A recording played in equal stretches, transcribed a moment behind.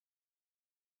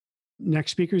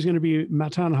Next speaker is going to be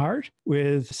Matan Hart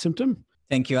with Cymptom.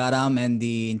 Thank you, Adam, and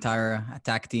the entire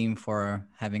attack team for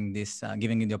having this,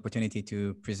 giving me the opportunity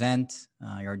to present.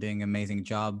 You're doing an amazing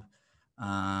job.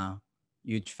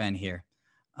 Huge fan here.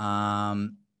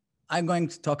 I'm going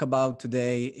to talk about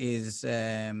today is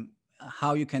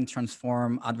how you can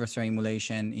transform adversary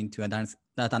emulation into a data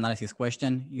analysis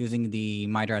question using the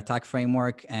MITRE ATT&CK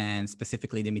framework and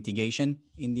specifically the mitigation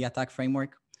in the attack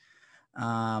framework.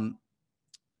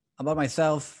 About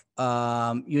myself,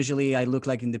 usually I look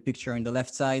like in the picture on the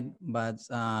left side, but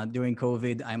during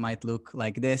COVID, I might look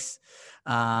like this.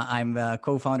 I'm the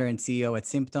co-founder and CEO at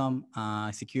Cymptom,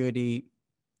 a security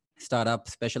startup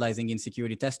specializing in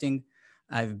security testing.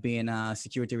 I've been a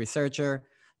security researcher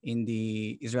in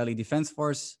the Israeli Defense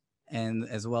Force and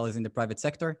as well as in the private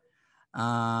sector.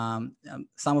 Some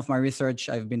of my research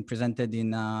I've been presented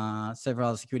in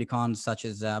several security cons such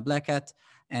as Black Hat.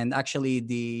 And actually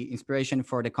the inspiration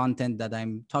for the content that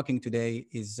I'm talking today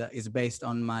is based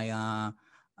on my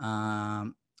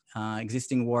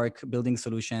existing work, building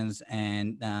solutions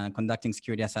and conducting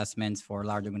security assessments for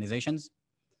large organizations.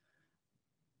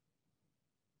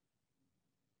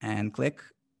 And click.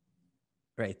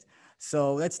 Great.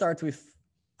 So let's start with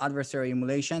adversary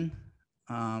emulation.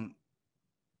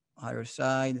 Other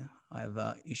side, I have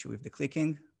an issue with the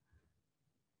clicking.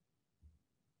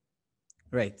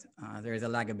 Great. There is a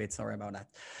lag a bit. Sorry about that.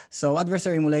 So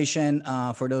adversary emulation,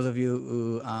 for those of you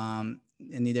who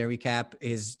need a recap,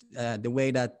 is the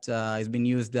way that has been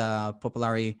used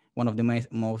popularly, one of the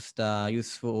most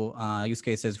useful use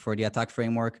cases for the attack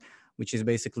framework, which is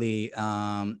basically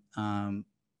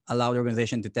allow the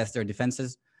organization to test their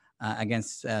defenses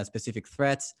against specific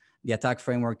threats. The attack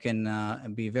framework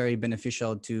can be very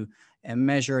beneficial to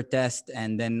measure, test,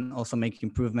 and then also make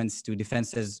improvements to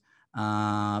defenses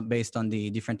based on the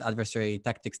different adversary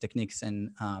tactics, techniques, and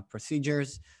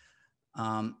procedures.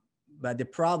 But the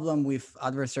problem with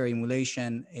adversary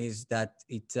emulation is that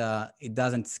it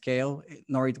doesn't scale,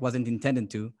 nor it wasn't intended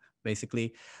to.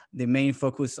 Basically, the main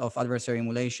focus of adversary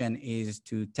emulation is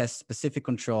to test specific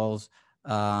controls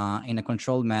in a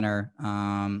controlled manner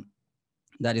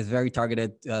that is very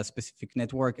targeted specific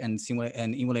network and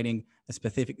emulating a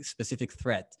specific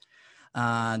threat.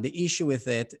 The issue with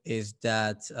it is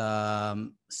that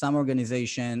some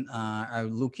organizations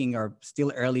are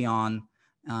still early on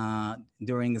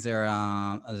during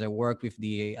their work with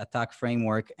the attack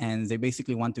framework, and they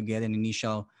basically want to get an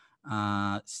initial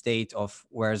state of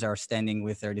where they're standing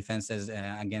with their defenses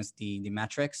against the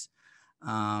metrics.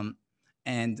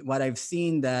 And what I've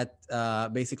seen that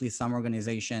basically some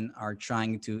organizations are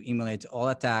trying to emulate all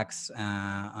attacks,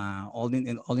 all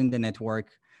in the network.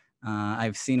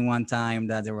 I've seen one time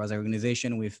that there was an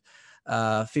organization with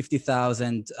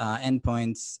 50,000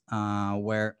 endpoints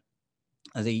where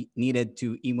they needed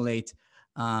to emulate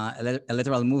a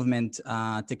lateral movement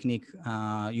technique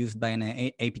used by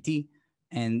an APT,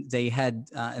 and they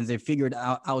figured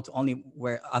out only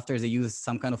where after they used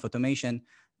some kind of automation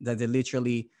that they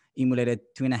literally emulated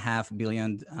 2.5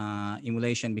 billion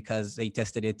emulation because they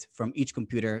tested it from each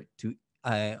computer to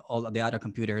all of the other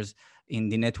computers in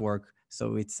the network.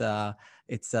 So it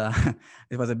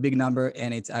was a big number,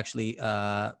 and it's actually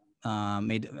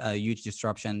made a huge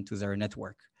disruption to their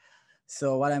network.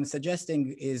 So what I'm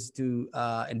suggesting is to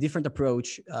a different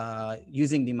approach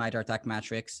using the MITRE ATT&CK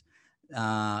matrix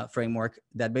framework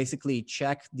that basically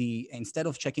instead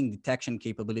of checking detection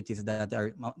capabilities that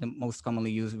are the most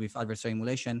commonly used with adversary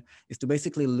emulation, is to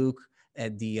basically look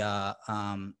at the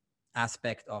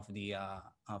aspect of the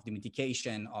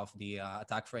mitigation of the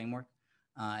attack framework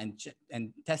and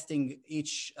testing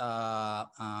each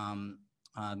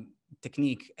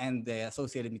technique and the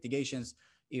associated mitigations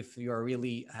if you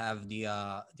really have the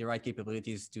right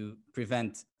capabilities to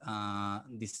prevent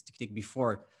this technique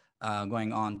before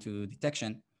going on to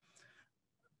detection.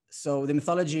 So the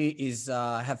methodology is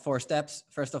have 4 steps.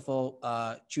 First of all,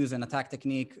 choose an attack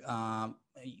technique.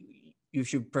 You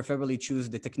should preferably choose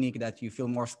the technique that you feel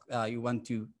more you want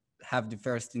to have the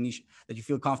first initial, that you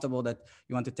feel comfortable that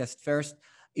you want to test first.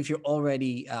 If you're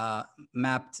already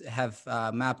mapped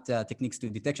techniques to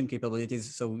detection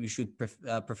capabilities, so you should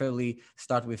preferably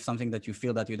start with something that you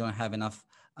feel that you don't have enough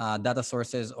data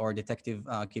sources or detective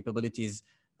capabilities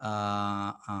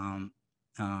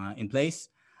in place.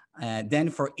 Then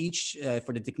for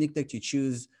the technique that you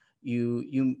choose,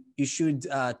 you should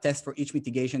test for each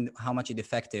mitigation how much it's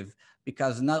effective,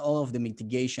 because not all of the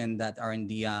mitigation that are in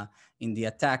the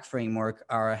attack framework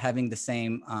are having the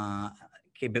same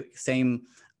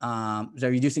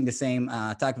they're reducing the same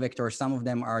attack vector. Some of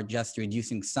them are just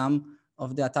reducing some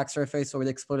of the attack surface or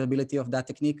the exploitability of that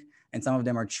technique, and some of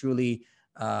them are truly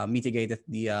mitigated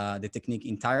the technique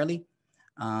entirely.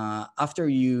 After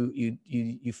you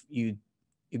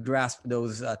grasp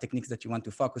those techniques that you want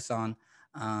to focus on,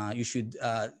 you should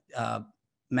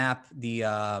map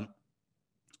the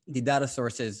data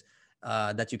sources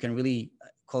that you can really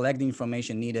collect the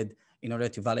information needed in order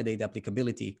to validate the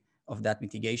applicability of that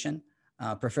mitigation.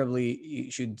 Preferably,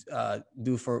 you should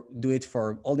do it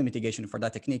for all the mitigation for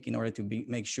that technique in order to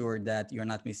make sure that you're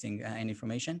not missing any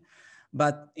information.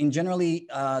 But in generally,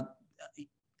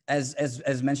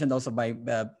 as mentioned also by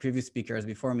previous speakers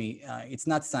before me, it's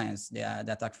not science, the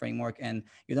attack framework, and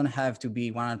you don't have to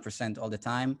be 100% all the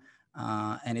time.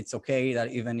 And it's okay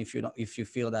that even if you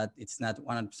feel that it's not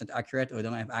 100% accurate or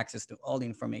don't have access to all the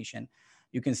information,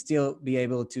 you can still be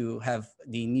able to have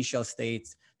the initial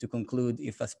states to conclude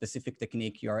if a specific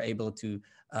technique you are able to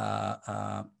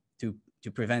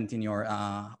prevent in your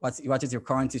what is your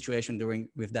current situation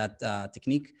with that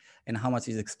technique, and how much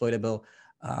is exploitable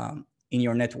in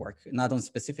your network, not on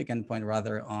specific endpoint,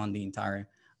 rather on the entire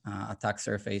attack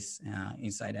surface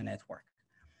inside a network.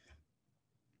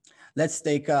 Let's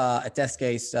take a test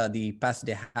case, the pass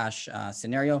the hash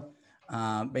scenario.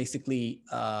 Basically,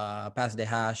 pass the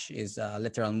hash is a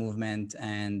lateral movement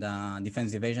and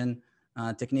defense evasion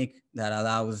technique that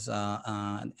allows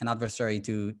an adversary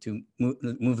to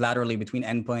move laterally between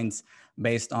endpoints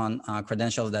based on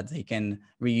credentials that they can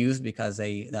reuse, because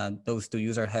those two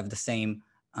users have the same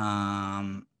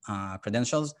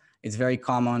credentials. It's very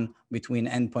common between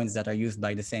endpoints that are used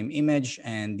by the same image,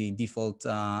 and the default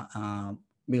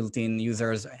built-in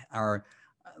users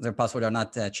their password are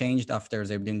not changed after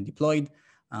they've been deployed,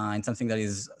 and something that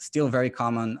is still very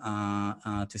common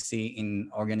to see in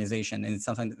organization, and it's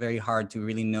something very hard to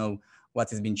really know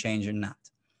what has been changed or not.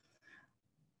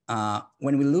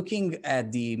 When we're looking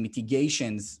at the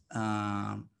mitigations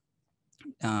in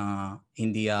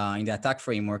the attack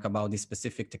framework about this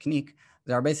specific technique,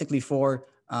 there are basically 4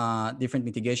 different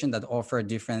mitigations that offer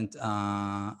different.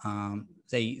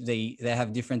 They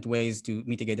have different ways to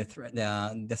mitigate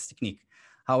this technique.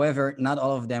 However, not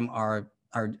all of them are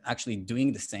actually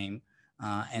doing the same,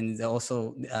 and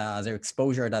also their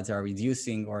exposure that they are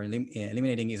reducing or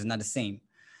eliminating is not the same.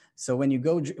 So when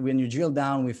you drill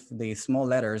down with the small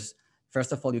letters,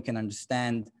 first of all, you can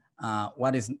understand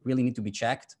what is really need to be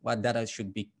checked, what data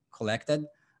should be collected,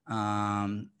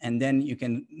 and then you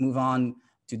can move on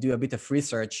to do a bit of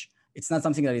research. It's not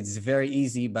something that is very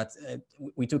easy, but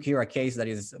we took here a case that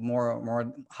is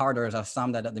more harder. There are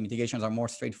some that the mitigations are more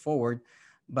straightforward.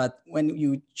 But when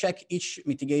you check each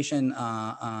mitigation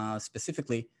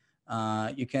specifically,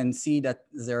 you can see that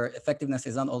their effectiveness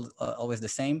is not always the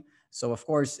same. So of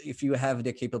course, if you have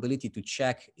the capability to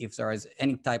check if there is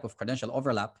any type of credential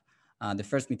overlap, the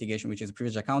first mitigation, which is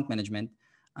privileged account management,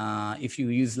 if you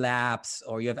use labs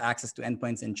or you have access to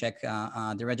endpoints and check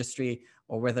the registry,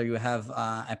 or whether you have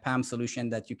a PAM solution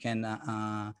that you can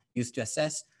use to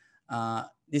assess,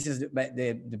 this is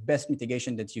the best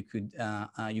mitigation that you could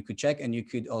check, and you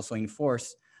could also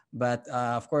enforce. But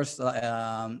of course,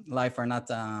 life are not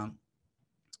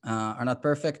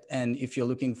perfect, and if you're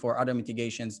looking for other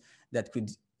mitigations that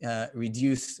could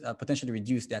potentially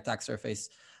reduce the attack surface,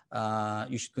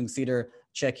 you should consider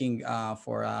checking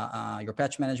for your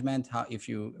patch management, if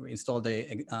you install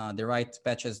the right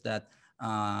patches that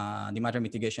the MITRE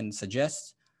mitigation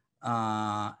suggests,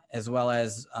 as well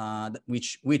as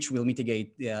which will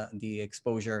mitigate the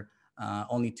exposure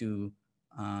only to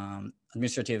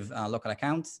administrative local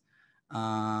accounts.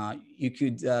 You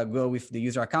could go with the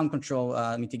user account control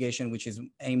mitigation, which is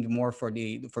aimed more for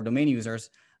domain users,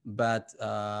 but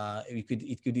it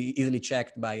could be easily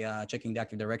checked by checking the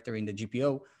Active Directory in the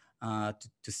GPO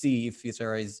to see if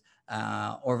there is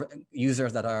or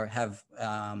users that have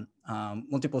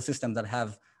multiple systems that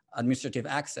have administrative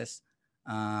access,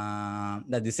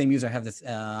 that the same user have this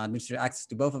administrative access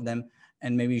to both of them,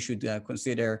 and maybe you should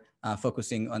consider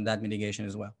focusing on that mitigation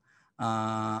as well.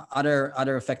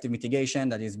 Other effective mitigation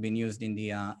that is being used in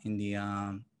the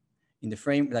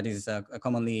frame that is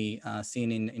commonly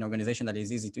seen in organization that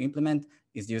is easy to implement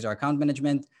is the user account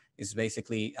management. Is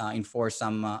basically enforce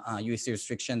some UEC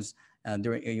restrictions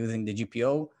using the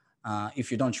GPO.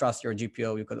 If you don't trust your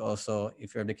GPO, you could also,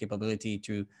 if you have the capability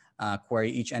to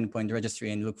query each endpoint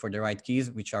registry and look for the right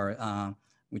keys, which are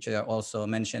also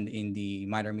mentioned in the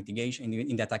MITRE mitigation,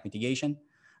 in the attack mitigation.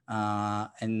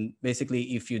 And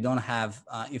basically, if you don't have,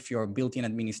 if your built-in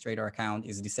administrator account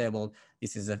is disabled,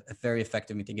 this is a very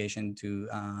effective mitigation to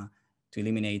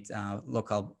eliminate the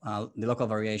local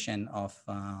variation of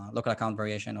local account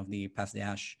variation of the pass the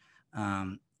hash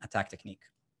attack technique.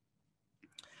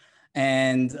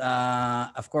 And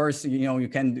of course, you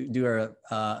can do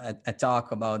a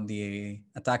talk about the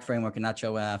attack framework and not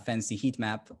show a fancy heat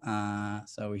map.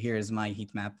 So here's my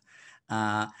heat map.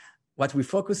 What we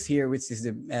focus here, which is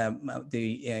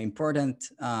the important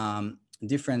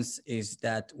difference, is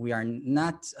that we are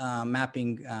not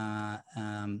mapping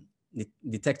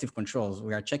detective controls.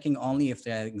 We are checking only if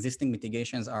the existing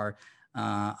mitigations are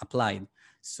applied.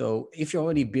 So if you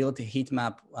already built a heat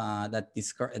map that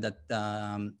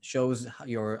shows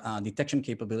your detection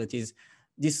capabilities,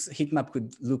 this heat map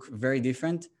could look very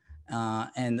different.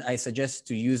 And I suggest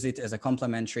to use it as a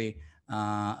complementary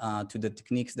to the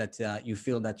techniques that you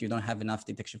feel that you don't have enough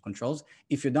detection controls.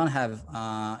 If you don't have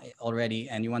already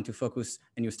and you want to focus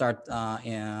and you start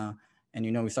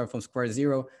we start from square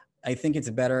zero, I think it's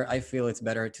better. I feel it's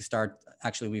better to start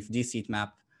actually with this heat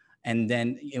map. And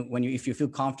then if you feel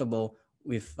comfortable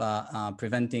with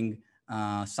preventing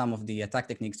some of the attack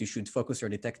techniques, you should focus your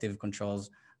detective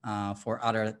controls for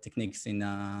other techniques in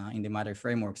the MITRE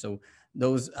framework. So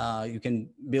those you can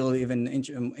build even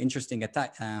interesting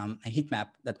attack a heat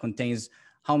map that contains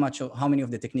how many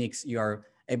of the techniques you are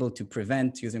able to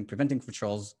prevent using preventing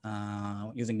controls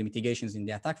using the mitigations in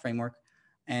the attack framework,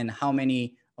 and how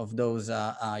many of those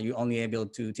you only able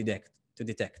to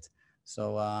detect.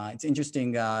 So it's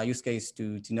interesting use case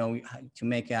to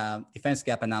make a defense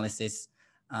gap analysis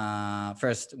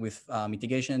first with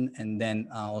mitigation and then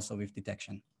also with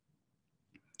detection.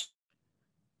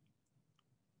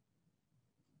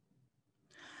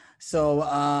 So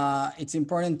it's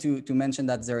important to mention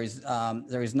that there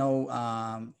is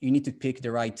no, you need to pick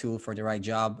the right tool for the right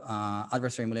job.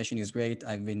 Adversary emulation is great.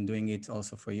 I've been doing it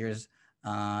also for years.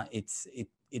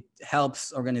 It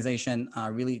helps organization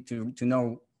really to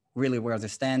know really where they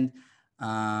stand.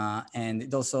 And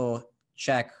it also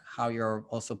check how your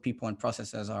also people and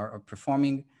processes are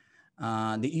performing.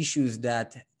 The issues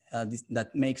that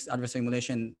makes adversary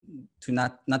emulation to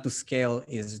not to scale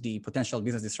is the potential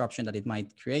business disruption that it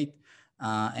might create,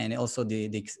 and also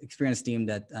the experienced team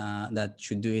that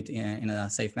should do it in a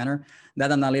safe manner.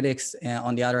 Data analytics,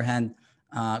 on the other hand,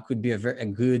 could be a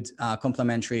good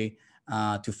complementary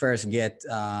to first get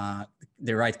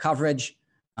the right coverage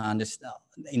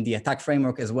in the attack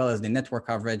framework, as well as the network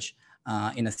coverage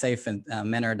in a safe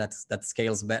manner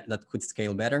that could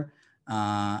scale better.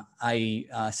 I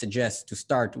suggest to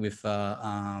start with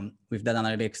data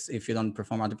analytics if you don't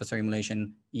perform adversary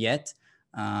emulation yet,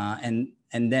 and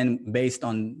then based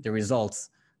on the results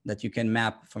that you can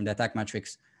map from the attack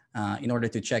matrix in order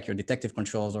to check your detective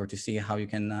controls or to see how you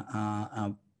can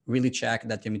really check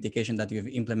that the mitigation that you've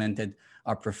implemented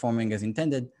are performing as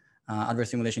intended.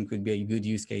 Adversary emulation could be a good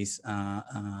use case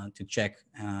to check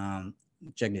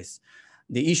this.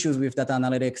 The issues with data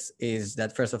analytics is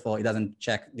that, first of all, it doesn't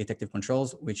check detective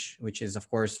controls, which is of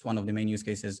course one of the main use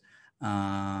cases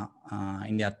that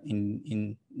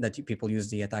people use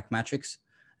the attack matrix,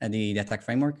 the attack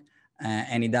framework,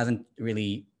 and it doesn't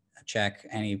really check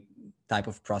any type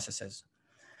of processes.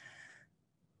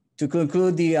 To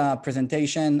conclude the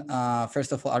presentation,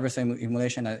 first of all, adversary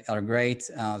emulation are great,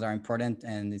 they are important,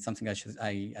 and it's something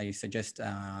I suggest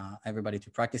everybody to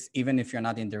practice, even if you're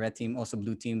not in the red team. Also,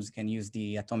 blue teams can use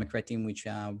the atomic red team, which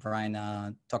Brian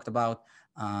talked about,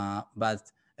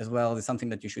 but as well, it's something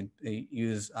that you should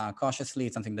use cautiously.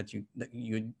 It's something that you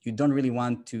don't really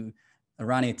want to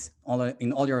run it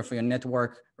in all for your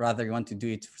network. Rather, you want to do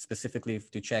it specifically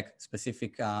to check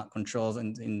specific controls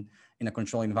in a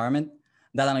control environment.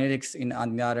 Data analytics,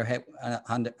 on the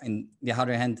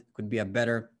other hand, could be a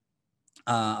better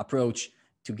approach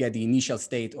to get the initial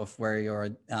state of where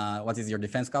what is your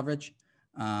defense coverage,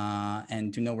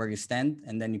 and to know where you stand,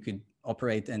 and then you could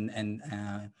operate and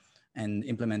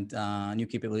implement new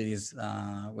capabilities,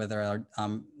 whether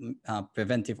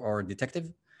preventive or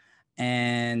detective.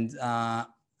 And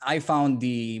I found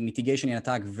the mitigation in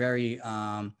attack very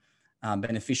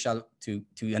beneficial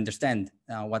to understand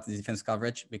what is defense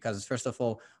coverage, because first of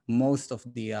all, most of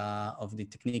the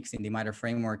techniques in the MITRE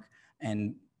framework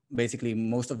and basically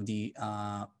most of the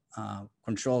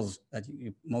controls that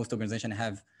most organizations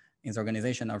have in the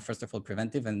organization are first of all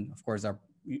preventive, and of course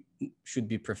should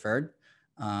be preferred.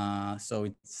 So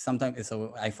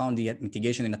I found the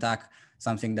mitigation in attack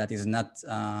something that is not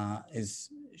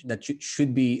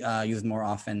should be used more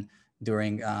often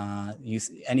during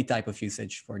any type of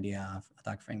usage for the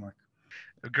attack framework.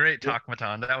 Great talk,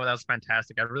 Matan. That was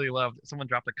fantastic. I really loved. Someone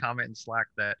dropped a comment in Slack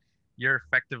that you're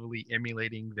effectively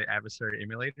emulating the adversary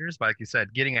emulators. But like you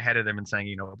said, getting ahead of them and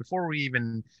saying, before we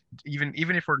even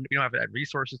if we don't have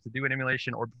resources to do an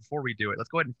emulation, or before we do it, let's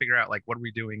go ahead and figure out like what are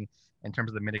we doing in terms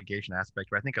of the mitigation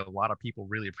aspect, where I think a lot of people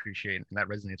really appreciate, and that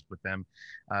resonates with them.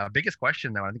 Biggest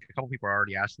question though, I think a couple people are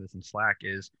already asking this in Slack,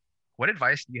 is what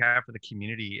advice do you have for the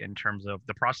community in terms of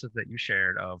the process that you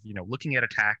shared of, looking at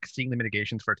attack, seeing the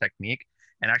mitigations for a technique,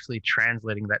 and actually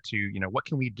translating that to, what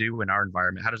can we do in our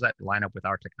environment? How does that line up with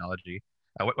our technology?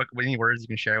 What any words you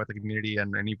can share with the community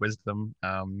and any wisdom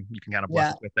you can kind of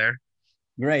bless us with there?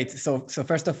 Great. So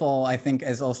first of all, I think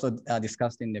as also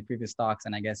discussed in the previous talks,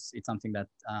 and I guess it's something that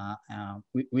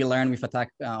we learn with attack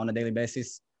on a daily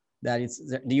basis, that it's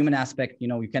the human aspect.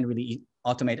 You can't really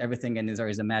automate everything, and there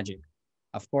is a magic.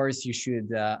 Of course, you should,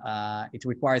 it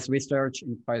requires research, it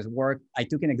requires work. I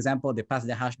took an example, the pass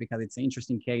the hash, because it's an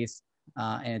interesting case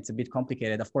and it's a bit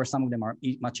complicated. Of course, some of them are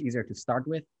much easier to start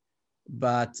with.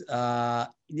 But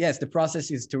yes, the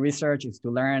process is to research, is to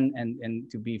learn, and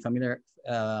to be familiar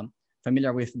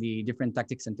with the different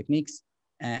tactics and techniques,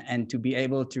 and to be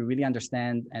able to really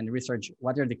understand and research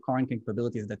what are the current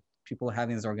capabilities that people have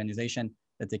in this organization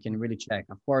that they can really check.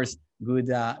 Of course, good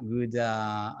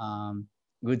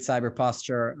cyber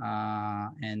posture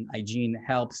and hygiene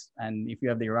helps. And if you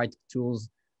have the right tools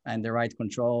and the right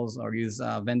controls, or use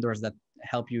vendors that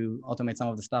help you automate some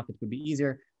of the stuff, it could be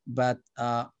easier. But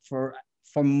for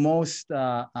most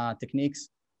techniques,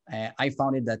 I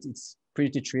found it that it's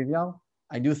pretty trivial.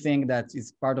 I do think that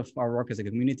it's part of our work as a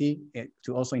community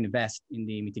to also invest in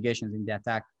the mitigations in the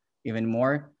attack even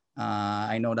more.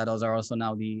 I know that those are also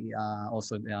now the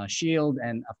shield,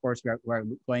 and of course we're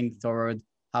going toward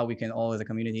how we can all as a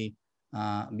community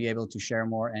be able to share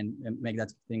more and make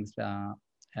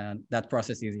that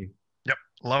process easy. Yep,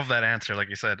 love that answer. Like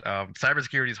you said,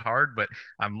 cybersecurity is hard, but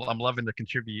I'm loving the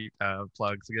contribute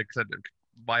plugs. Like I said,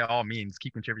 by all means,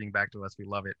 keep contributing back to us. We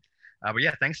love it. But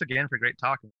yeah, thanks again for a great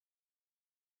talk.